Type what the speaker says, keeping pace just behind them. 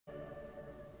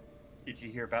Did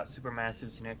you hear about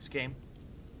Supermassive's next game?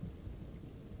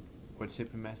 What did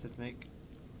Supermassive make?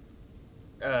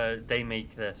 They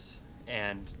make this,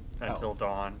 and Until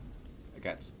Dawn. I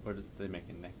got you. What are they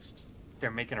making next?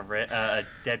 They're making a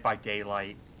Dead by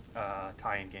Daylight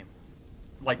tie-in game.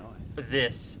 Like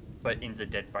this, but in the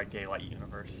Dead by Daylight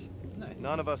universe. Nice.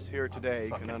 None of us here today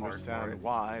can fucking hard for it. understand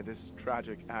why this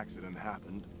tragic accident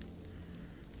happened.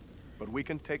 But we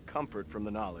can take comfort from the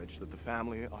knowledge that the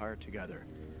family are together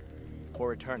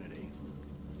for eternity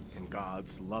in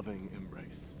God's loving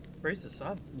embrace. Praise the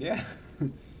sun. Yeah.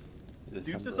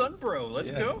 Dude's the sun bro. Let's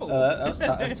go.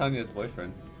 That's Tanya's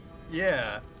boyfriend.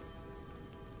 Yeah.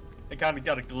 I kind of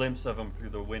got a glimpse of him through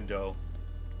the window.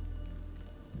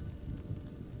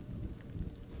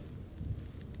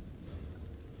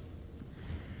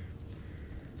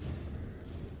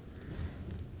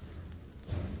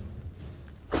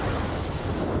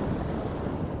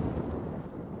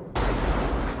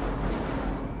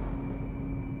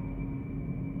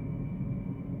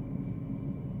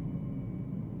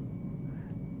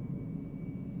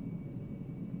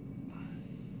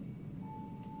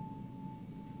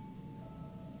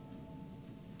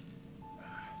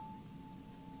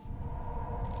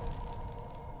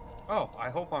 Oh, I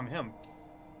hope I'm him.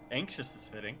 Anxious is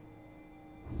fitting.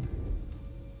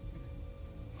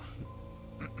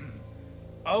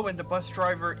 Oh, and the bus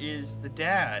driver is the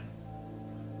dad.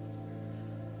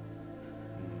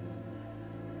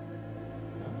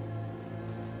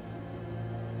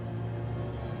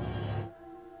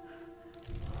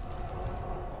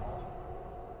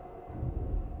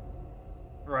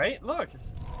 Right? Look.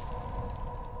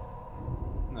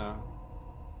 No.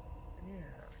 Yeah,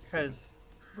 because...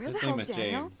 Where the His name hell's is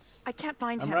Daniel? James. I can't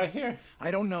find I'm him. right here.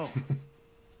 I don't know.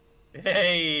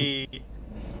 Hey!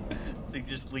 They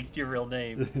just leaked your real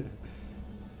name.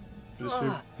 Pretty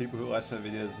sure people who watch my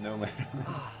videos know my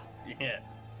Yeah.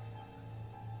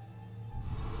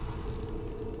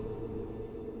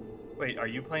 Wait, are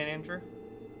you playing Andrew?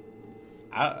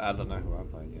 I don't know who I'm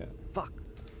playing yet. Fuck.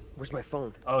 Where's my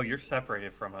phone? Oh, you're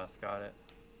separated from us. Got it.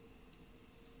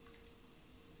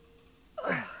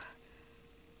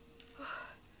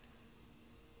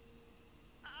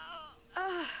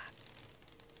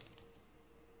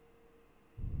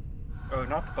 Oh,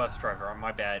 not the bus driver.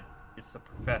 My bad. It's the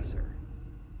professor.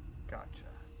 Gotcha.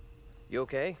 You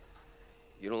okay?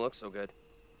 You don't look so good.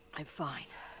 I'm fine.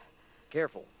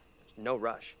 Careful. There's no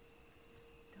rush.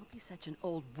 Don't be such an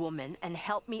old woman and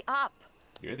help me up.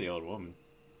 You're the old woman.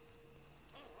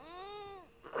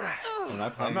 I'm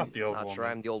not the old Not woman. sure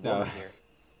I'm the old woman here.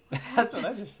 That's what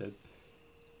I just said.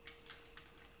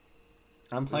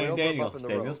 I'm playing Daniel.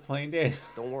 Daniel's playing Daniel.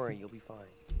 Don't worry, you'll be fine.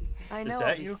 I know Is that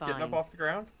I'll be you fine. getting up off the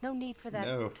ground? No need for that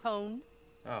No. tone.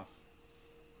 Oh.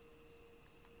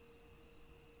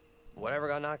 Whatever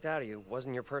got knocked out of you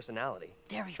wasn't your personality.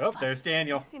 Very Oh, fun. there's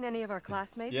Daniel. You seen any of our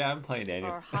classmates? Yeah, I'm playing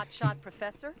Daniel. Our hotshot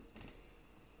professor?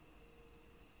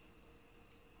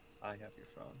 I have your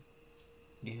phone.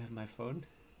 You have my phone?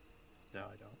 No,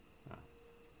 I don't. Oh.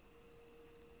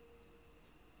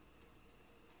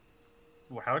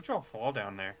 Well, how'd y'all fall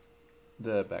down there?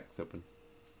 The back's open.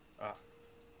 Ah.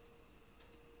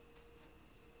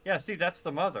 Yeah, see, that's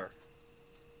the mother.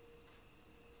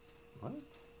 What?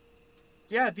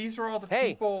 Yeah, these are all the Hey,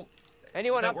 people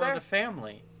anyone that up were there? the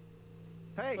family.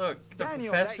 Hey, Look, the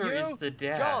Daniel, professor that you? is the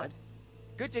dad. John,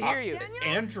 good to hear you.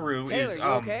 Andrew Taylor, is you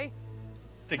okay?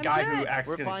 the I'm guy who good.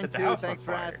 accidentally We're fine set the too, house thanks on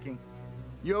for fire. asking.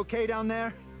 You okay down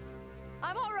there?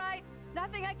 I'm all right.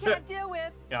 Nothing I can't deal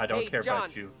with. Yeah, I don't Hey, care John.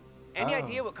 about you. Any Oh.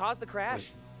 idea what caused the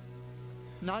crash?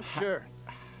 Not sure.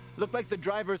 Looked like the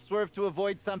driver swerved to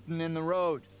avoid something in the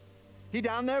road. He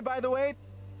down there, by the way?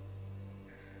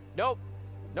 Nope.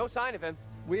 No sign of him.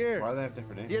 Weird. Why do they have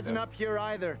different names? He isn't up here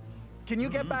either. Can you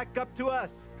get back up to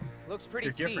us? Looks pretty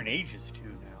They're steep. different ages too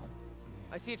now.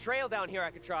 I see a trail down here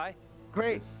I could try.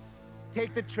 Great.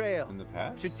 Take the trail. In the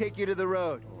past? Should take you to the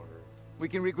road. Or... We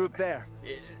can regroup there.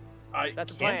 I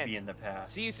That's the can't plan. be in the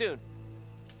past. See you soon.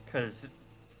 Because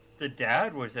the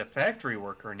dad was a factory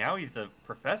worker. Now he's a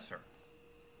professor.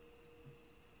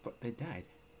 But they died.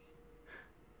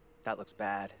 That looks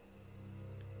bad.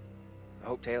 I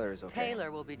hope Taylor is okay.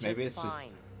 Taylor will be just Maybe it's fine.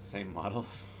 just same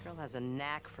models. Girl has a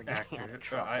knack for getting out of Accurate.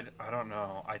 trouble. I don't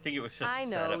know. I think it was just I a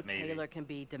know setup, maybe. Taylor can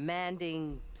be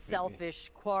demanding, selfish,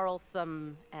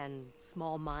 quarrelsome, and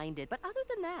small-minded, but other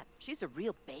than that, she's a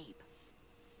real babe.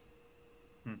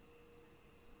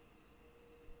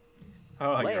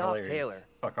 Oh, Lay you're off hilarious. Taylor.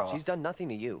 Fuck off. She's done nothing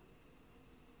to you.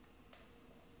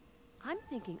 I'm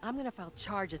thinking I'm gonna file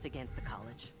charges against the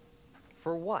college.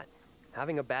 For what?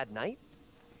 Having a bad night?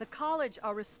 The college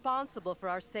are responsible for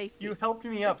our safety. You helped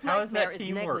me up. This How is nightmare that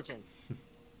teamwork? negligence.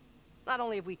 Not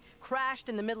only have we crashed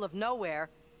in the middle of nowhere,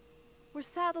 we're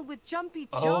saddled with Jumpy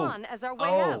John as our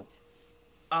way out.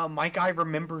 My guy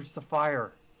remembers the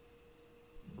fire.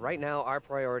 Right now, our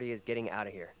priority is getting out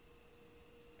of here.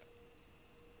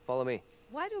 Follow me.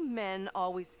 Why do men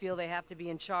always feel they have to be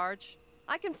in charge?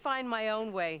 I can find my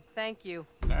own way, thank you.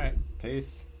 Alright,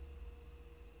 peace.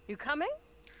 You coming?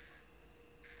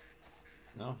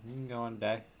 No, you can go and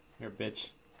die. You're a bitch.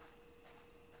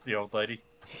 The old lady.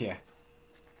 Yeah.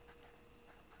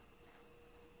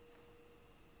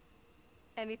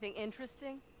 Anything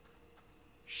interesting?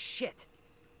 Shit.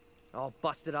 All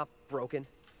busted up, broken.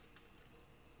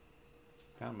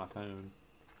 Found my phone.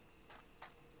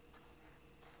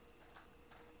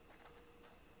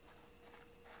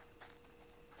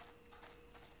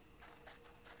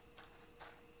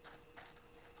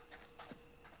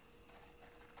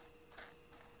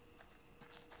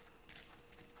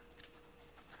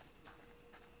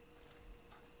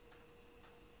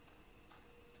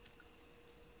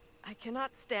 I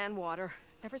cannot stand water.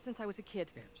 Ever since I was a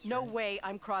kid. No way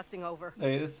I'm crossing over.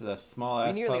 Hey, this is a small ass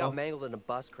You nearly puddle. got mangled in a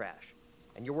bus crash.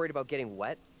 And you're worried about getting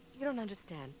wet? You don't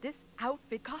understand. This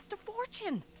outfit cost a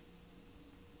fortune.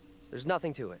 There's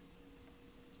nothing to it.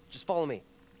 Just follow me.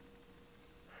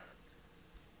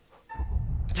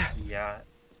 Yeah.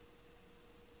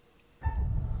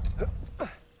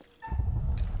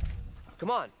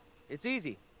 Come on. It's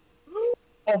easy.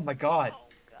 Oh my god. Oh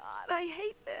God, I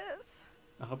hate this.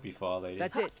 I hope you fall, lady.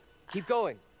 That's it. Keep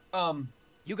going.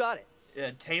 You got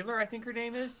it. Taylor, I think her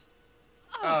name is.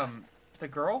 The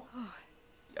girl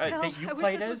Hell, that you I wish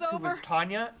played this as, was who was over.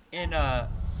 Tanya in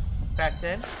back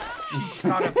then.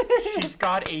 She's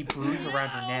got a bruise around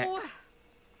her neck.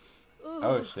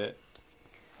 Oh shit.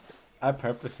 I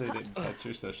purposely didn't touch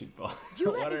her so she'd fall in You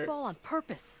the let water. me fall on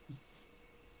purpose.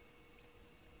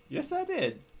 Yes, I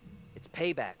did. It's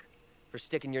payback for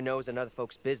sticking your nose in other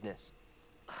folks' business.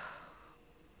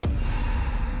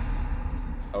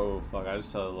 Oh fuck! I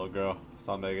just saw the little girl. I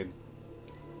saw Megan.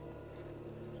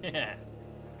 Yeah.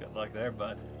 Good luck there,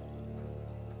 bud.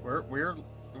 We're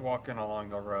walking along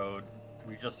the road.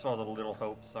 We just saw the Little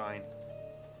Hope sign.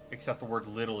 Except the word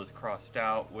little is crossed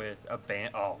out with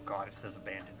oh god, it says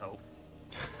abandoned hope.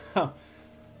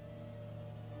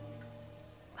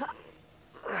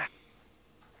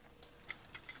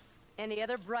 Any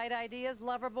other bright ideas,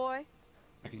 lover boy?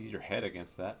 I could use your head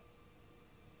against that.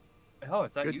 Oh,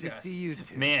 is that Good you to guys? see you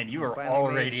two. Man, you are finally made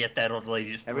already at that old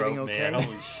lady's Everything throat, okay? man.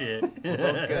 Holy shit.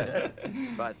 Both good.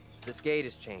 But this gate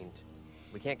is chained.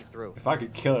 We can't get through. If I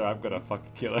could kill her, I'm gonna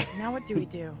fucking kill her. Now what do we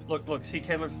do? Look, see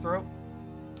Taylor's throat?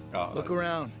 Oh, Look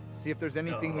around. See if there's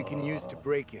anything we can use to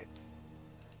break it.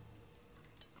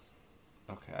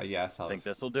 Okay, yeah, I saw Think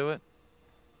this. this'll do it?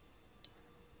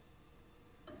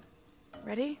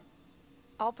 Ready?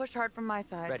 I'll push hard from my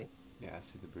side. Ready. Yeah, I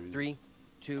see the bruise. 3,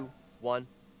 2, 1,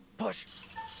 push!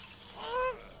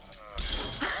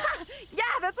 Yeah,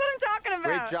 that's what I'm talking about.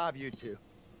 Great job, you two.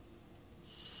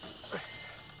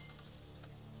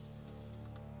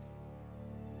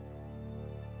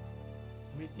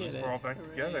 We did it. We're all back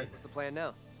together. What's the plan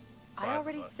now? I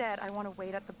already said I want to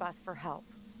wait at the bus for help,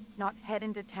 not head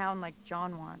into town like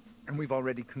John wants. And we've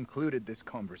already concluded this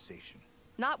conversation.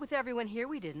 Not with everyone here,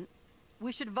 we didn't.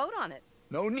 We should vote on it.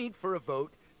 No need for a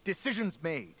vote. Decision's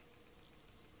made.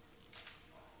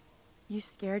 You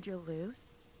scared you'll lose?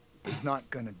 There's not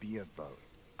gonna be a vote.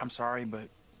 I'm sorry, but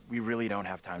we really don't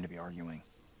have time to be arguing.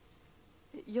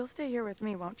 You'll stay here with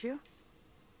me, won't you?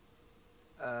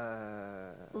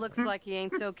 Looks like he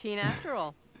ain't so keen after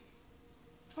all.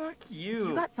 Fuck you.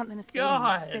 You got something to say,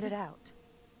 God. spit it out.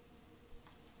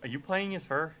 Are you playing as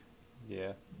her?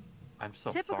 Yeah. I'm so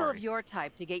Typical sorry. of your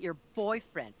type to get your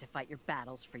boyfriend to fight your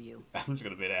battles for you. I'm just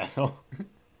gonna be an asshole.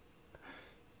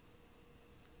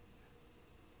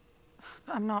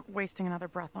 I'm not wasting another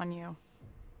breath on you.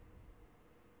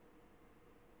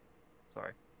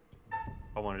 Sorry.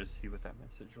 I wanted to see what that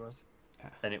message was. Yeah.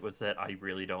 And it was that I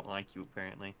really don't like you,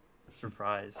 apparently.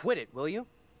 Surprise. Quit it, will you?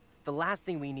 The last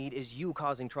thing we need is you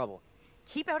causing trouble.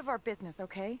 Keep out of our business,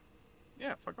 okay?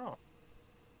 Yeah, fuck off.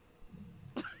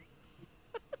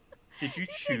 Did you You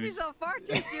take choose? yourself far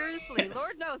too seriously.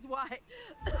 Lord knows why.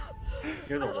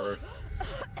 You're the worst.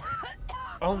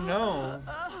 Oh no.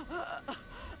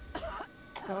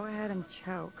 Go ahead and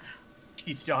choke.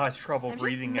 She still has trouble I'm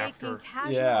breathing just making after.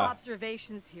 casual Yeah.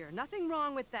 observations here. Nothing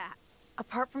wrong with that.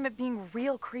 Apart from it being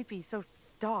real creepy, so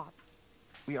stop.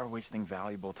 We are wasting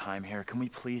valuable time here. Can we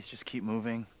please just keep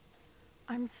moving?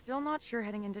 I'm still not sure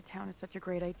heading into town is such a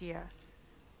great idea.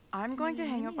 I'm going to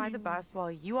hang out by the bus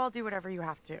while you all do whatever you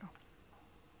have to.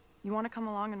 You want to come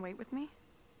along and wait with me?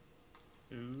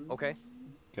 Okay.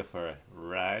 Go for a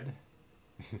ride.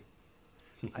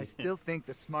 I still think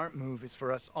the smart move is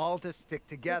for us all to stick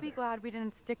You'll together. be glad we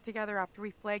didn't stick together after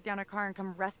we flagged down a car and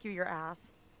come rescue your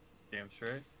ass. Damn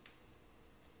straight.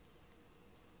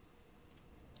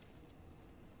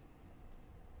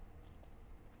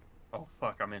 Oh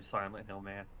fuck, I'm in Silent Hill,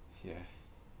 man. Yeah.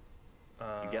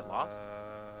 You get lost?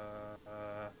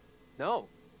 No,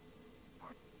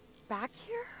 Back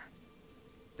here?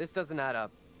 this doesn't add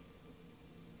up.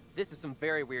 This is some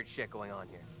very weird shit going on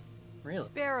here. Really?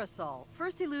 Spare us all.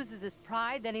 First he loses his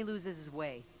pride, then he loses his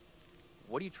way.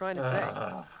 What are you trying to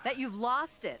say? That you've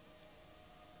lost it.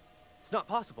 It's not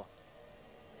possible.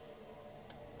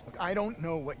 Look, I don't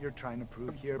know what you're trying to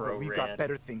prove here, Bro but we've ran. got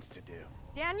better things to do.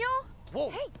 Daniel? Whoa!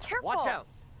 Hey, careful! Watch out!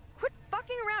 Quit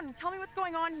fucking around and tell me what's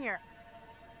going on here.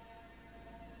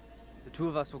 The two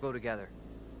of us will go together.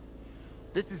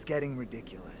 This is getting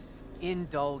ridiculous.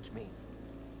 Indulge me.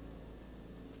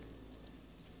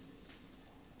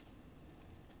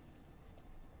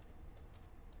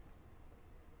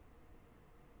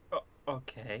 Oh,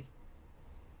 okay.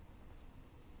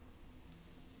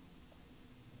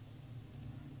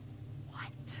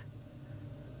 What?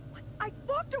 I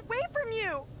walked away from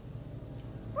you!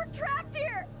 We're trapped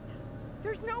here!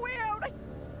 There's no way out!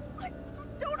 I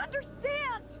don't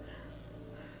understand!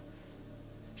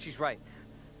 She's right.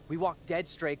 We walked dead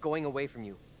straight going away from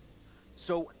you.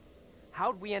 So,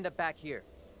 how'd we end up back here?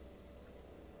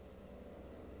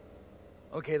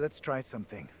 Okay, let's try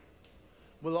something.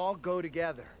 We'll all go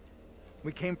together.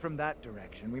 We came from that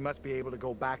direction. We must be able to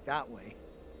go back that way.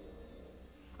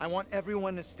 I want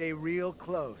everyone to stay real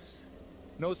close.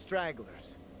 No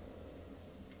stragglers.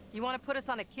 You want to put us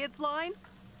on a kid's line?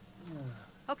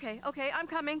 Okay, I'm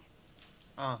coming.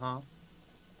 Uh-huh.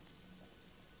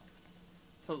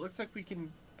 So it looks like we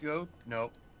can go...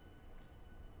 Nope.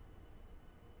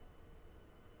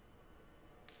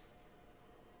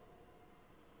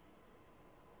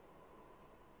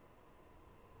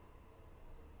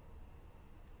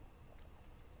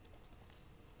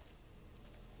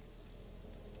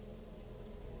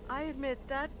 I admit,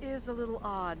 that is a little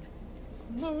odd.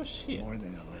 No shit. More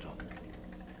than a little.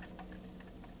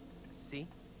 See?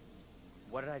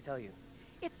 What did I tell you?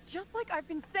 It's just like I've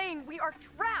been saying, we are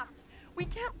trapped! We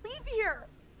can't leave here!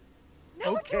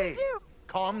 Now what do we Okay, do?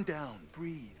 calm down,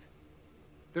 breathe.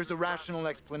 There's a rational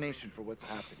explanation for what's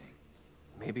happening.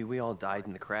 Maybe we all died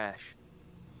in the crash.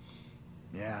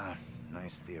 Yeah,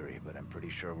 nice theory, but I'm pretty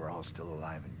sure we're all still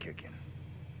alive and kicking.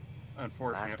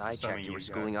 Unfortunate Last for I some of checked, you were guys.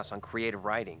 schooling us on creative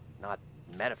writing, not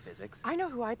metaphysics. I know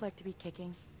who I'd like to be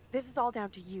kicking. This is all down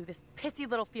to you, this pissy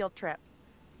little field trip.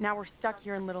 Now we're stuck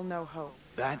here in Little No Hope.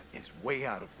 That is way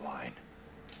out of line.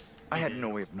 I had no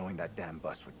way of knowing that damn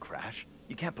bus would crash.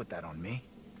 You can't put that on me.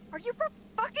 Are you for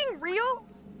fucking real?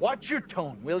 Watch your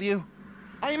tone, will you?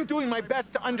 I am doing my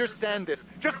best to understand this,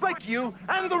 just like you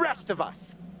and the rest of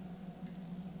us.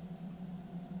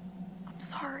 I'm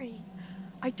sorry.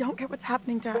 I don't get what's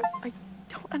happening to us. I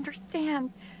don't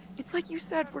understand. It's like you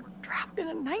said, we're trapped in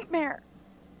a nightmare.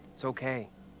 It's okay.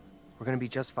 We're gonna be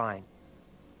just fine.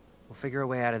 We'll figure a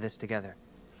way out of this together.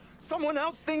 Someone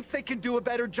else thinks they can do a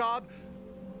better job?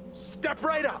 Step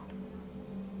right up.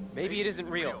 Maybe it isn't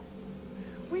real.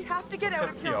 We have to get out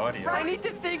Except of the here. audio. Right I need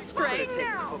to think straight.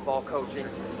 now. Football coaching.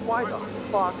 Why the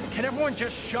fuck? Can everyone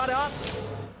just shut up?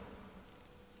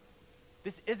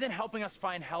 This isn't helping us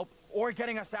find help or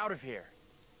getting us out of here.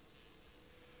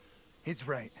 He's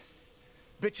right.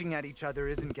 Bitching at each other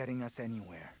isn't getting us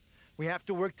anywhere. We have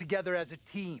to work together as a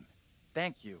team.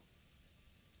 Thank you.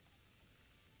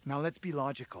 Now let's be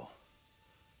logical.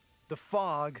 The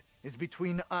fog is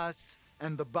between us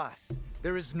and the bus.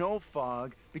 There is no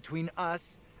fog between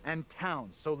us and town,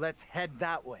 so let's head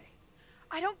that way.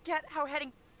 I don't get how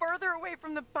heading further away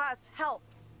from the bus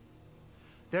helps.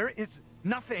 There is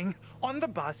nothing on the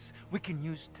bus we can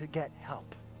use to get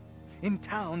help. In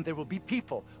town, there will be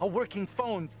people, a working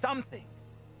phone, something.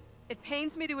 It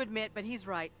pains me to admit, but he's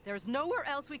right. There's nowhere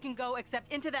else we can go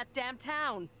except into that damn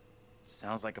town.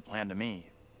 Sounds like a plan to me.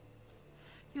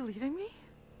 You leaving me?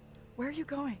 Where are you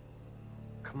going?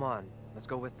 Come on, let's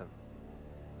go with them.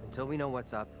 Until we know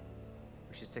what's up,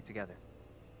 we should stick together.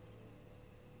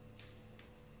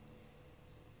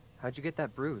 How'd you get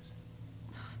that bruise?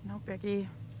 No biggie.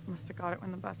 Must have got it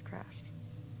when the bus crashed.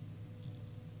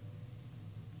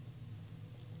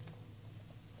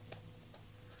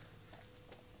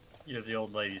 You're the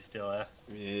old lady still, eh?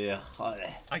 Yeah.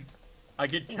 I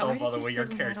can tell Why by did the you way say your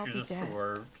we might all character be just dead?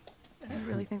 swerved. You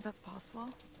really think that's possible?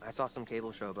 I saw some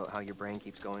cable show about how your brain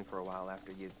keeps going for a while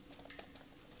after you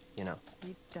know,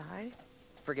 You die?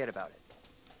 forget about it.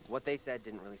 What they said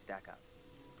didn't really stack up.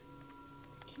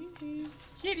 Kitty,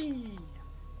 kitty.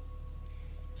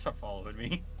 Stop following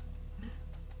me.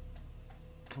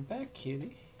 Come back,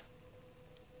 kitty.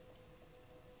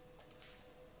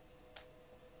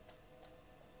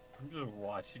 I'm just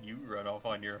watching you run off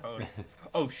on your own.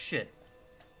 Oh shit.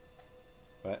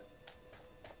 What?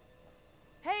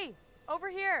 Hey, over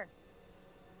here.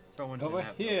 Someone's Over in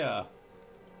that here.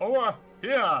 Over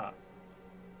here.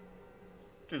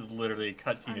 This is literally a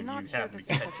cutscene I'm of not you sure having this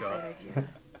to is catch such a up. great idea.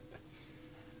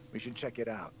 We should check it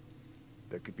out.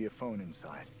 There could be a phone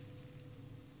inside.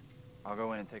 I'll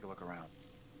go in and take a look around.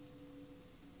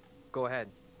 Go ahead.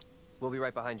 We'll be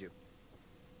right behind you.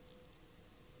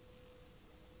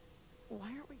 Why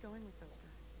aren't we going with those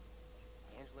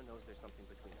guys? Angela knows there's something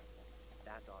between us.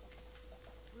 That's obvious.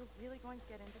 We're really going to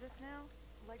get into this now?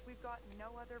 Like we've got no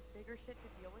other bigger shit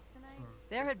to deal with tonight?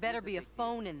 There had This better is be a big deal.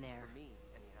 phone in there. For me,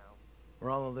 anyhow. We're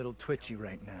all a little twitchy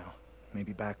right now.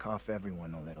 Maybe back off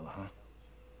everyone a little, huh?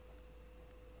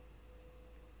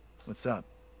 What's up?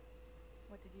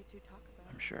 What did you two talk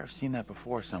about? I'm sure I've seen that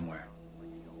before somewhere.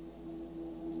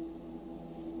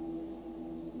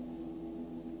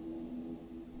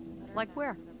 Like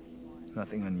where?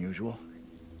 Nothing unusual.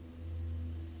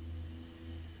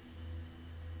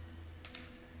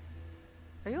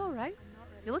 Are you all right?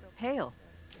 You look pale.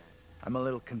 I'm a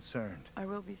little concerned. I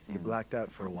will be soon. You blacked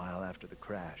out for a while after the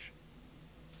crash.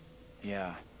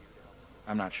 Yeah,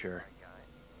 I'm not sure.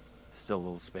 Still a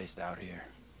little spaced out here.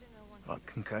 Well,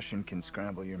 concussion can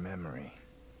scramble your memory.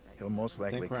 He'll most I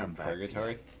likely think we're in come back to you.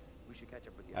 purgatory We should catch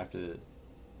up with you. after the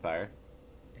fire.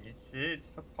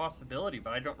 It's a possibility,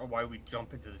 but I don't know why we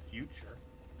jump into the future.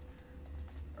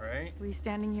 Alright? We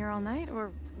standing here all night,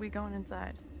 or we going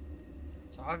inside?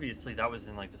 So obviously that was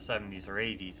in like the 70s or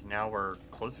 80s. Now we're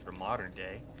closer to modern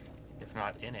day, if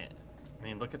not in it. I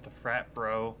mean, look at the frat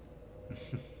bro.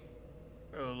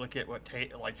 Oh, look at what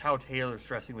like how Taylor's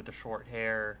dressing with the short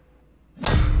hair.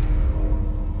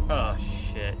 Oh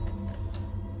shit.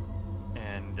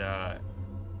 And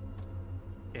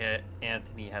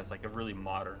Anthony has like a really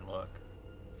modern look.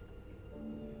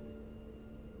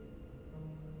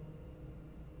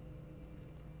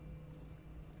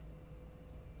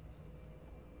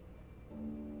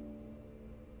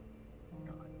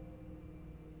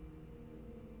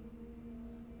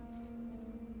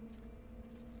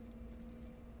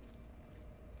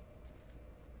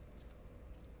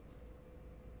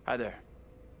 Hi there.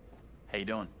 How you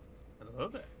doing? Hello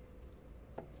there.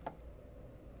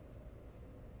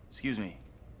 Excuse me,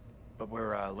 but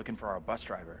we're looking for our bus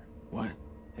driver. What?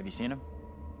 Have you seen him?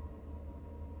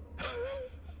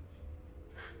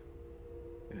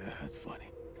 Yeah, that's funny.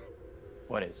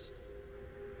 What is?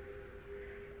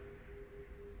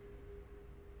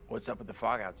 What's up with the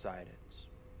fog outside? It's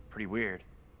pretty weird.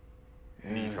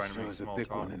 Yeah, you trying to sure make is a small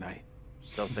thick one talk? tonight.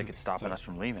 Still think it's stopping us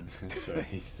from leaving. That's what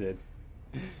he said.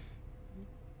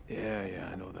 Yeah,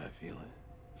 I know that feeling.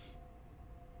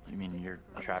 You mean you're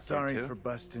trapped Sorry here too? for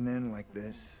busting in like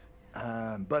this.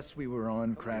 Bus we were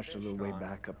on crashed a little way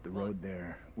back up the road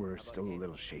there. We're still a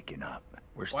little shaken up.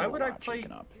 We're Why still would a I lot play-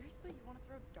 shaken up. Seriously, you want to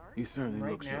throw darts? You certainly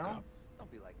Right look shook now? up.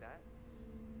 Don't be like that.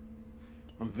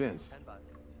 I'm Vince. $10.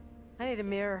 I need a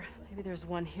mirror. Maybe there's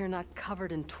one here not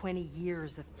covered in 20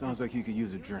 years of... Sounds like you could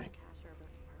use a drink.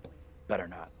 Better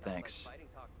not, thanks. Fighting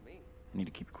talk to me. I need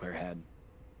to keep a clear head.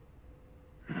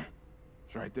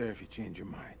 It's right there if you change your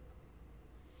mind.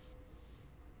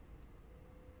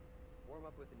 Warm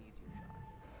up with an easier shot.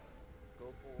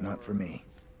 Go for Not for me.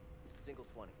 single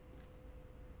 20.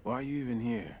 Why are you even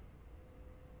here?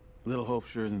 Little Hope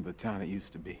sure isn't the town it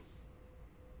used to be.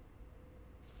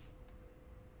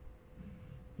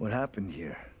 What happened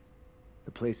here?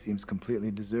 The place seems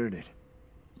completely deserted.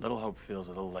 Little Hope feels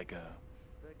a little like a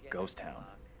Forget ghost it, town.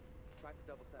 Doc. Try for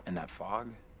double seven. And that fog?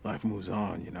 Life moves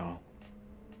on, you know.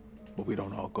 But we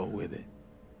don't all go with it.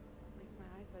 At least my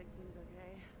eyesight seems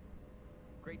okay.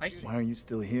 Great I shooting. Why are you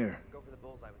still here? Go for the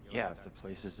bullseye with your Yeah, left if the hand.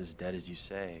 place is as dead as you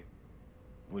say,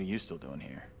 what are you still doing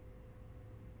here?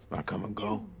 I come and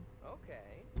go. Okay.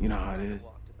 You know how it is.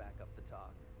 Walk to back up the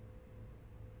talk.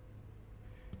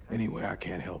 Anyway, I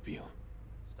can't help you.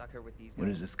 Stuck her with these guys. What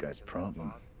is this guy's because of the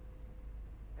problem? fog?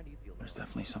 How do you feel? There's about it?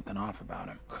 definitely something off about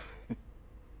him.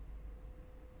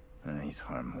 He's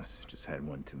harmless. Just had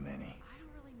one too many. I don't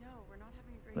really know. We're not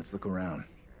having a great Let's look time, around. for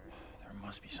sure. There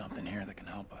must be something here that can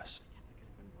help us. Guess it could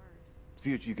have been worse.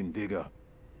 See what you can dig up.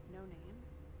 No names,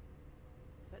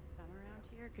 but some around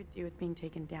here could do with being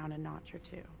taken down a notch or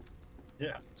two.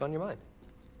 Yeah. What's on your mind?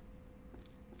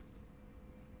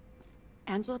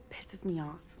 Angela pisses me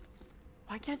off.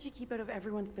 Why can't you keep out of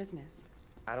everyone's business?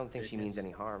 I don't think she means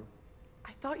any harm.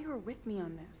 I thought you were with me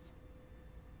on this.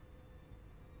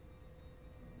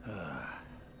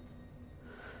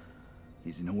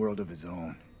 He's in a world of his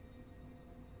own.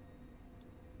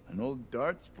 An old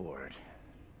darts board.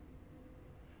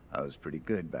 I was pretty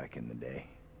good back in the day.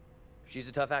 She's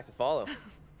a tough act to follow.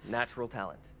 Natural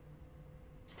talent.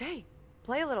 Stay.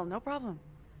 Play a little, no problem.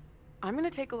 I'm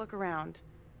gonna take a look around.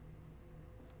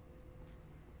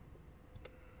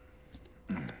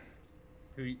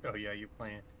 Oh yeah, you're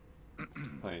playing.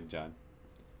 Playing John.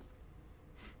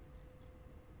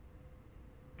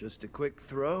 Just a quick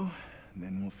throw, and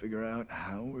then we'll figure out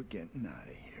how we're getting out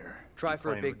of here. Try for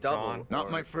a playing big with double. John? Not or-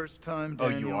 my first time, Oh,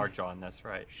 Daniel. you are John. That's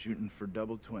right. Shooting for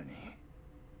double 20.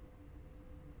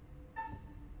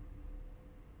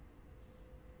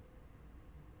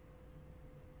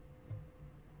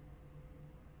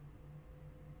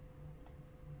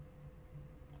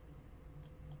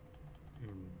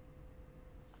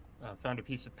 I found a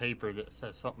piece of paper that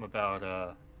says something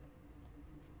about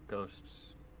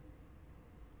ghosts.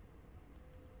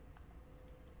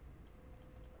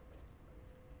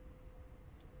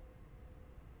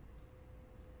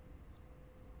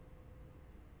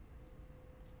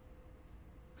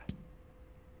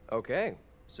 Okay,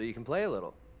 so you can play a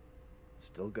little.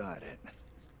 Still got it.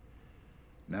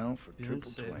 Now for June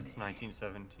triple 6th, 20.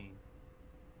 1917.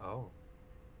 Oh.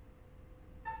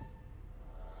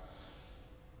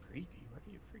 Creepy. What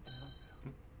are you freaking out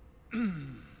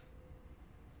about?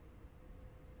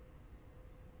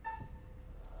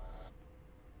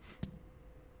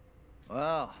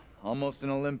 Well, almost an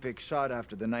Olympic shot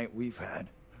after the night we've had.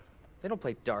 They don't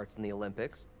play darts in the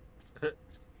Olympics.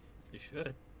 You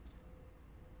should.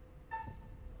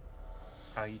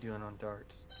 How you doing on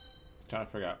darts? Trying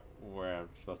to figure out where I'm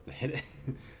supposed to hit it.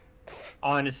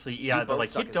 Honestly, yeah, We they're both like,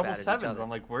 suck hit as double bad as each sevens. other. I'm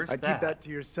like, where's I'd that? keep that to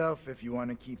yourself if you want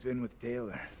to keep in with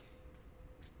Taylor.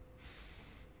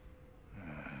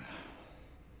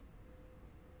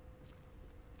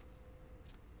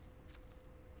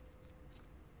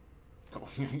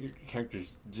 Your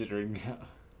character's jittering now.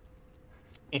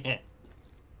 We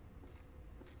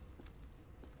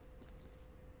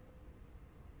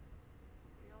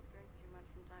all drink too much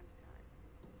from time to time.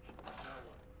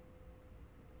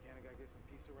 Can't I get some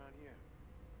peace around here?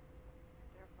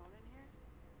 Is there a phone in here?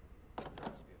 There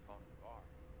must be a phone in the bar.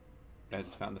 I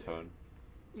just found the phone.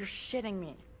 You're shitting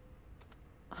me.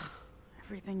 Ugh,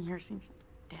 everything here seems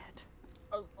dead.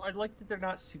 I like that they're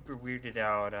not super weirded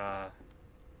out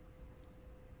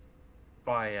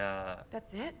by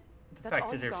That's it? the That's fact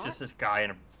all that you there's got? just this guy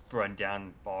in a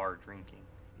rundown bar drinking.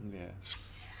 Yeah.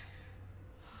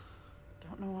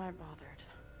 Don't know why I bothered.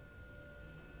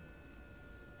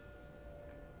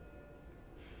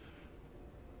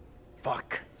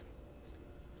 Fuck.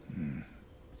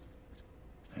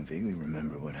 I vaguely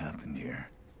remember what happened here.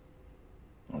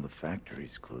 All the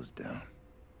factories closed down.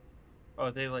 Oh,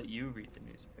 they let you read the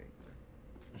newspaper.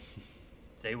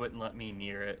 They wouldn't let me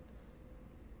near it.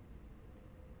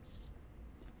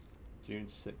 June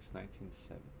 6,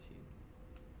 1917.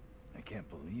 I can't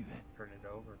believe it. Turn it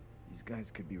over. These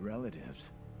guys could be relatives.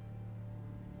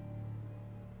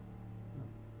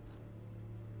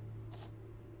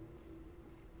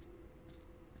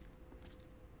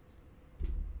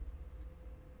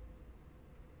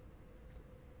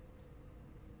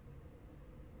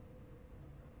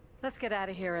 Let's get out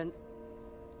of here and...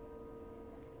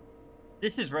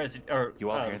 This is or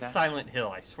You all hear that? Silent Hill.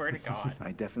 I swear to God.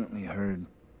 I definitely heard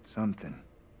something.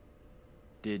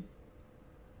 Did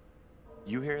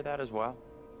you hear that as well?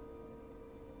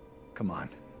 Come on.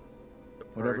 The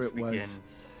Whatever purge it was begins.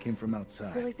 came from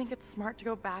outside. Really think it's smart to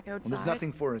go back outside? Well, there's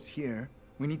nothing for us here.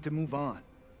 We need to move on.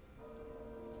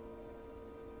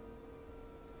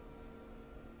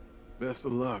 Best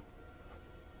of luck.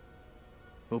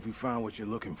 Hope you find what you're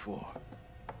looking for.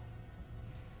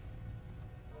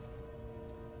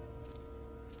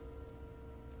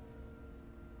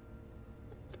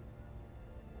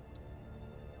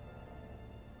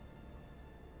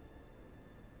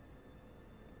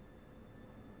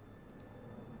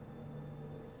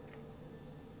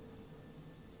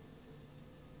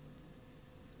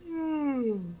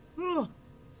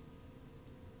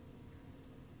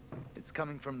 It's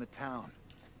coming from the town.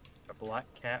 A black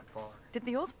cat bar. Did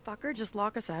the old fucker just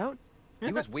lock us out?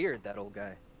 He was weird, that old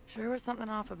guy. Sure was something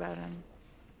off about him.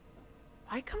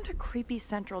 Why come to Creepy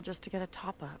Central just to get a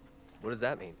top-up? What does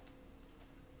that mean?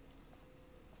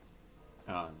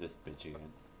 Oh, this bitch again.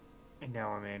 And now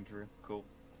I'm Andrew. Cool.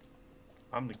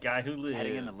 I'm the guy who lives.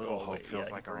 Heading into Little Oh, Hope wait, feels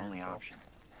yeah, like you our heard only yourself. option.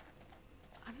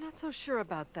 I'm not so sure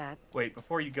about that. Wait,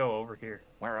 before you go over here,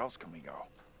 Where else can we go?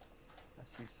 I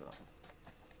see something.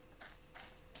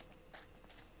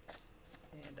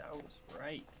 And I was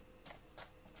right.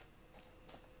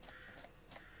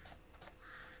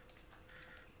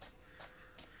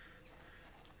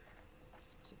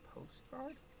 It's a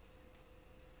postcard?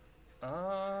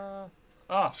 Oh.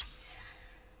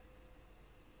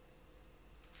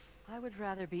 I would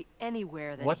rather be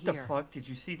anywhere than What here. the fuck? Did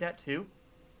you see that too?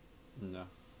 No.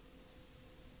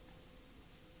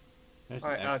 There's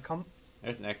Alright,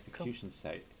 there's an execution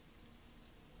site.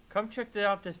 Come check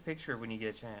out this picture when you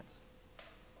get a chance.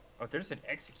 Oh, there's an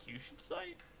execution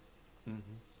site? Mm-hmm.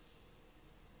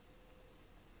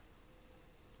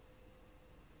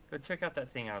 Go check out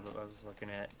that thing I was looking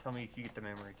at. Tell me if you get the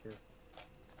memory too.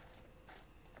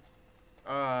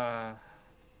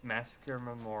 Massacre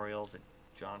Memorial, the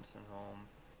Johnson home.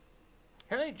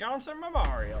 Haley Johnson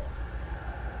Memorial.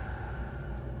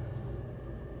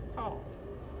 Oh.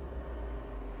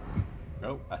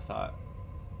 Oh, I saw it.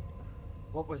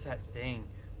 What was that thing?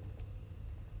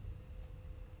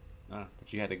 Oh,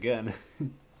 but you had a gun.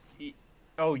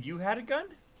 Oh, you had a gun?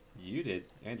 You did,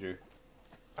 Andrew.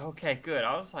 Okay, good.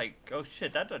 I was like, oh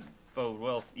shit, that doesn't bode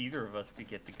well if either of us could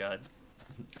get the gun.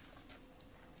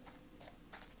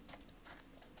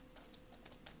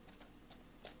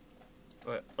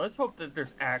 But let's hope that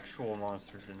there's actual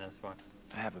monsters in this one.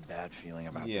 I have a bad feeling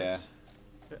about Yeah. this.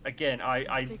 Again,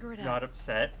 I'm Figure it not out.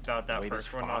 upset about that The way first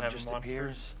this one fog not having just monsters,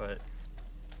 appears, but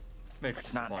maybe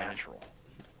It's not natural.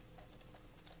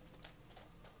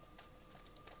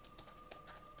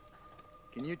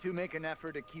 Can you two make an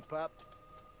effort to keep up?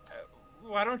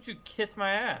 Why don't you kiss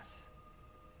my ass?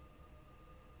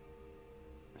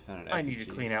 Found an I need to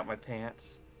effigy. clean out my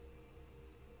pants.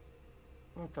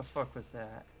 What the fuck was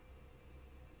that?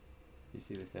 You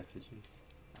see this effigy?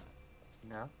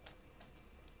 No?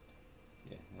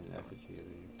 Yeah, there's an effigy over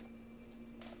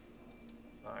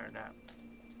here. Or not.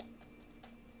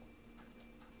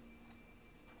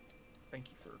 Thank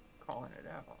you for calling it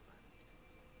out.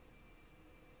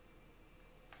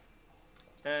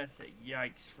 That's a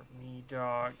yikes for me,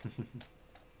 dog.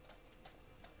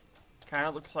 Kind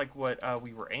of looks like what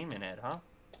we were aiming at, huh?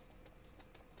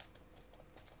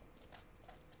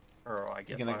 Or I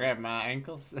guess You gonna grab my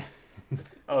ankles?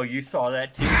 Oh, you saw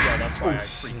that too? Yeah, that's why I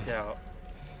freaked out.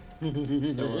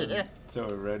 So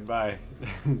it ran by.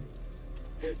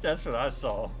 That's what I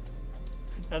saw.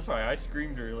 That's why I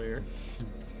screamed earlier.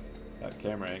 That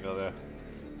camera angle though.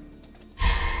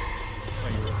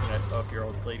 When you're looking at up your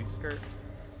old lady skirt.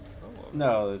 Oh,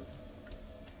 No, it's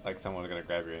like someone's gonna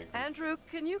grab your ankle. Andrew,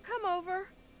 can you come over?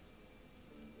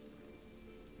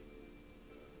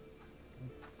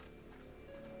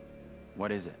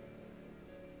 What is it?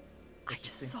 I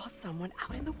just saw someone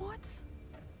out in the woods.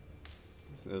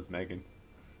 It was Megan.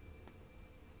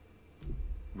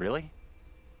 Really?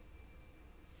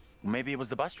 Well, maybe it was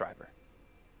the bus driver.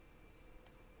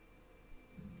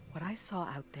 What I saw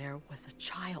out there was a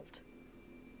child.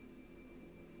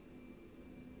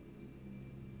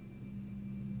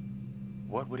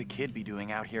 What would a kid be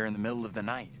doing out here in the middle of the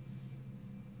night?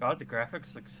 God, the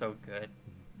graphics look so good.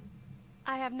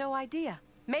 I have no idea.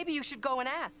 Maybe you should go and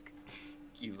ask.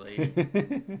 You lady.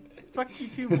 Fuck you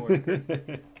too,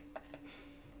 Mordecai.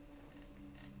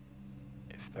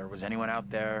 If there was anyone out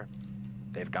there,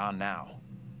 they've gone now.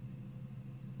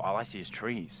 All I see is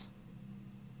trees.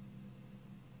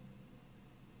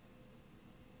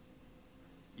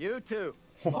 You two,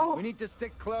 we need to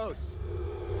stick close.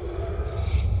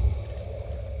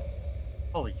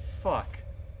 Holy fuck.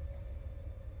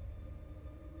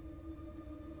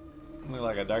 Look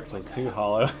like a Dark Souls 2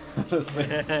 hollow. Honestly.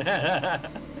 That's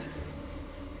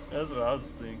what I was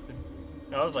thinking.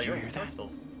 I was like, Did you oh, hear Dark that?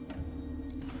 Souls.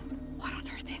 What on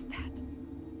earth is that?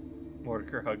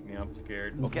 Mordecai hugged me, I'm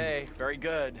scared. Okay, very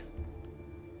good.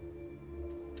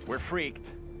 We're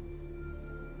freaked.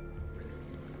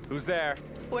 Who's there?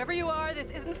 Whoever you are,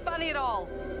 this isn't funny at all.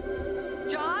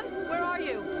 John, where are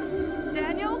you?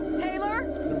 Daniel? Taylor?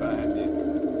 They're behind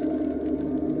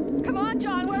you. Come on,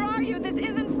 John, where are you? This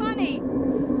isn't funny.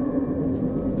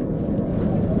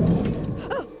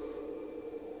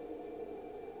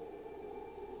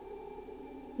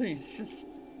 Please, just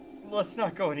let's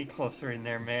not go any closer in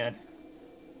there, man.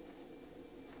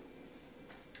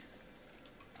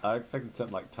 I expected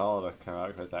something like tall to come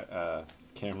out with that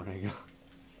camera angle.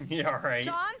 Yeah, right.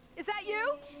 John, is that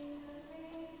you?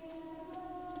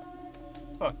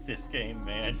 Fuck this game,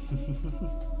 man.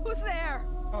 Who's there?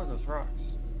 Oh, those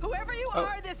rocks. Whoever you Oh.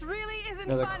 are, this really isn't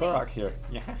There's a funny. Korok here.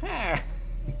 Yeah.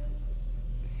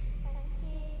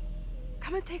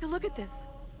 Come and take a look at this.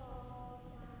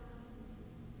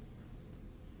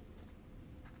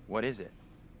 What is it?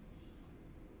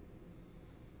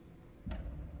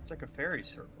 It's like a fairy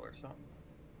circle or something.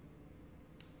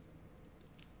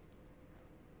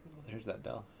 there's that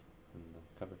doll on the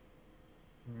cover.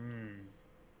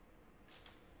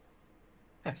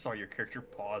 I saw your character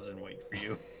pause and wait for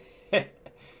you.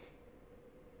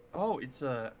 Oh, it's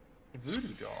a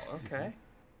voodoo doll. Okay.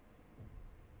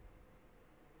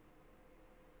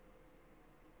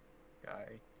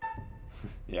 Guy.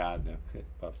 Yeah, I know. It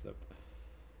pops up.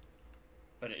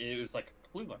 But it was like a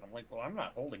clue, and I'm like, well, I'm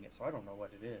not holding it, so I don't know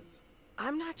what it is.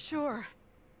 I'm not sure.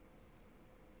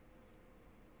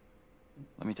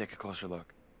 Let me take a closer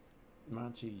look. Why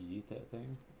don't you eat that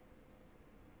thing?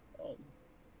 Oh.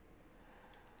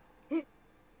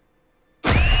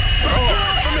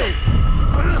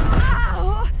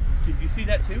 Did you see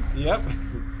that too? Yep.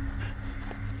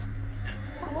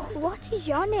 What is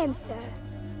your name, sir?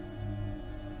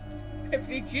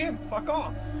 Deputy Jim, fuck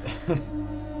off.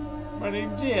 My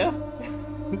name's Jeff.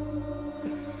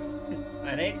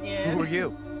 My name Who are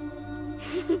you?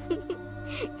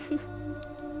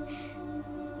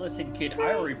 Listen, kid,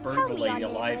 I already burned tell the me your lady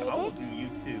name, alive. I will lady. do you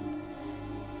too.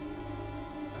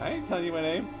 I ain't telling you my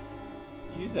name.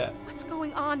 Use that. What's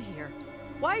going on here?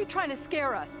 Why are you trying to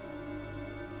scare us?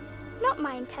 Not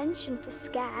my intention to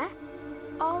scare.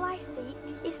 All I seek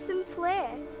is some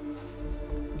play.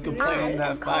 You can play in I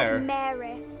that am fire. called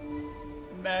Mary.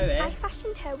 Mary. I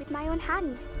fashioned her with my own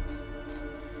hand.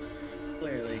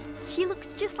 Clearly. She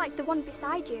looks just like the one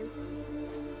beside you.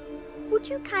 Would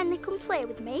you kindly come play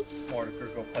with me?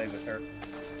 Mordecai, go play with her.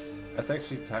 I think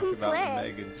she talked Come about play.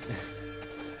 Megan.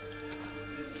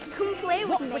 Come play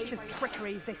with What me. witch's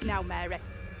trickery is this now, Mary?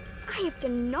 I have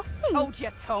done nothing. Hold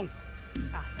your tongue.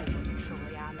 I see what you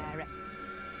truly are, Mary.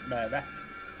 Mary.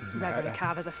 Gregory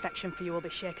Carver's affection for you will be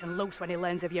shaken loose when he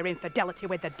learns of your infidelity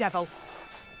with the devil.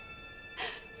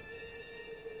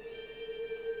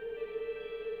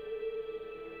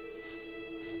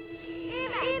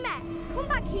 Ema, come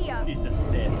back here. He's a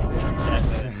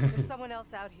Sith. There's someone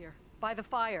else out here, by the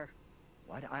fire.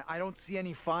 What? I don't see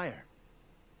any fire.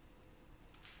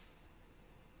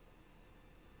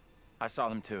 I saw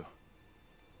them too.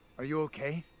 Are you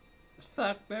okay?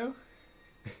 Suck, no.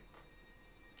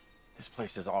 This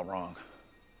place is all wrong.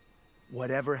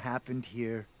 Whatever happened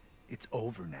here, it's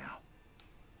over now.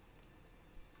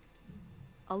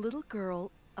 A little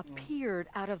girl appeared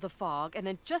out of the fog, and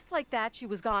then just like that, she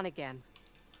was gone again.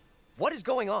 What is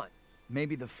going on?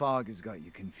 Maybe the fog has got you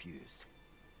confused.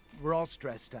 We're all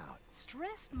stressed out.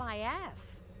 Stressed my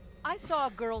ass. I saw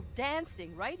a girl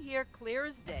dancing right here, clear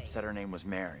as day. Said her name was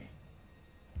Mary.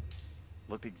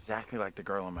 Looked exactly like the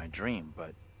girl in my dream,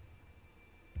 but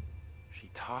she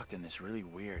talked in this really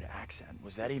weird accent.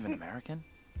 Was that even American?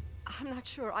 I'm not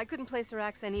sure. I couldn't place her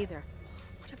accent either.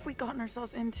 What have we gotten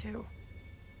ourselves into?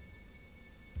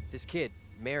 This kid,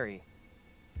 Mary,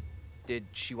 did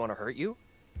she want to hurt you?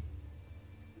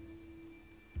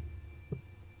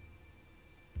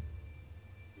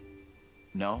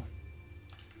 No.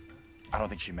 I don't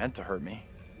think she meant to hurt me.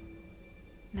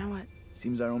 Now what?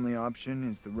 Seems our only option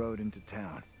is the road into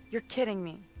town. You're kidding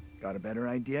me. Got a better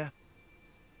idea?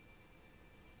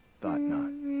 Thought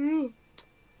not.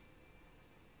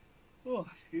 Oh,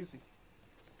 excuse me.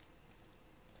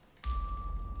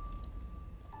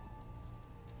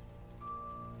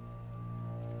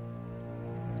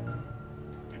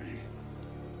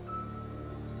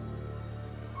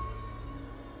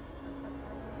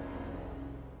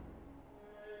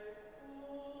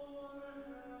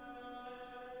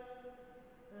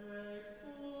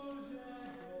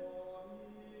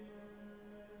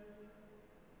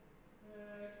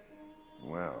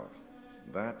 Well,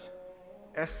 that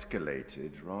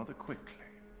escalated rather quickly.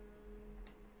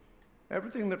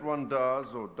 Everything that one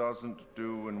does or doesn't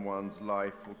do in one's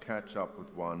life will catch up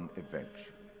with one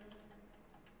eventually.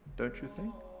 Don't you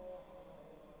think?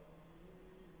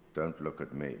 Don't look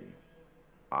at me.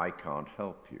 I can't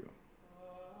help you.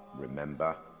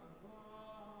 Remember?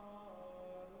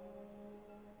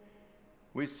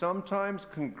 We sometimes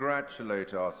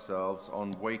congratulate ourselves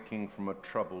on waking from a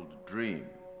troubled dream.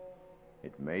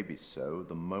 It may be so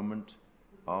the moment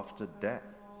after death.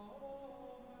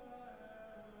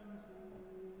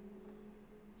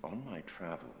 On my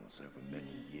travels over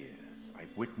many years,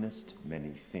 I've witnessed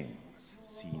many things,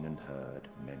 seen and heard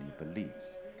many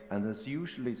beliefs, and there's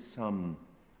usually some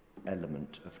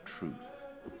element of truth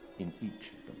in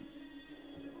each of them.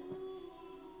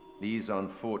 These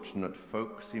unfortunate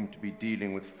folk seem to be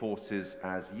dealing with forces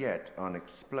as yet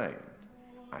unexplained.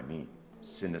 I mean,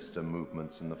 sinister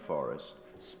movements in the forest,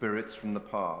 spirits from the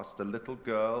past, a little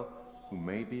girl who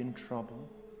may be in trouble.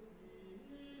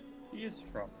 He is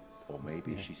trouble. Or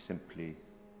maybe she simply...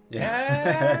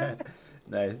 Yeah.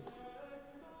 Nice.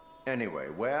 Anyway,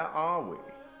 where are we?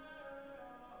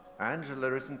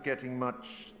 Angela isn't getting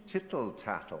much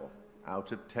tittle-tattle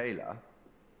out of Taylor.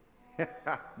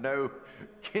 No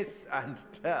kiss and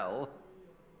tell.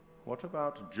 What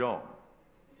about John?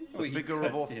 Oh, The he figure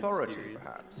of cussed him authority, serious.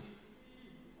 perhaps?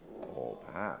 Or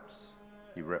perhaps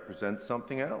he represents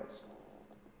something else.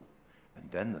 And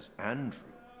then there's Andrew.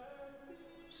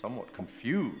 Somewhat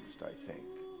confused, I think.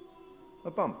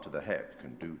 A bump to the head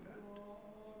can do that.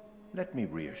 Let me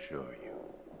reassure you.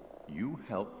 You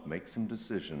helped make some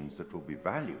decisions that will be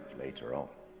valued later on.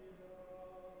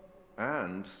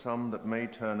 And some that may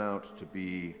turn out to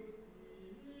be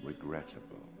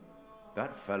regrettable.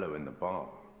 That fellow in the bar,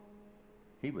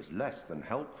 he was less than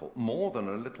helpful, more than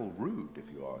a little rude,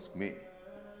 if you ask me.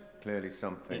 Clearly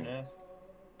something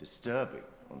disturbing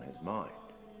on his mind.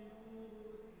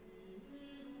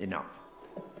 Enough.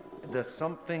 There's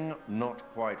something not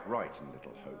quite right in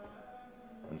Little Hope,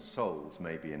 and souls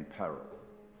may be in peril.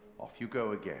 Off you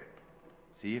go again.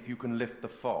 See if you can lift the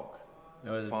fog.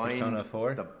 That was Find Persona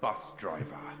 4? the bus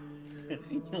driver.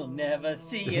 You'll never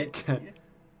see it.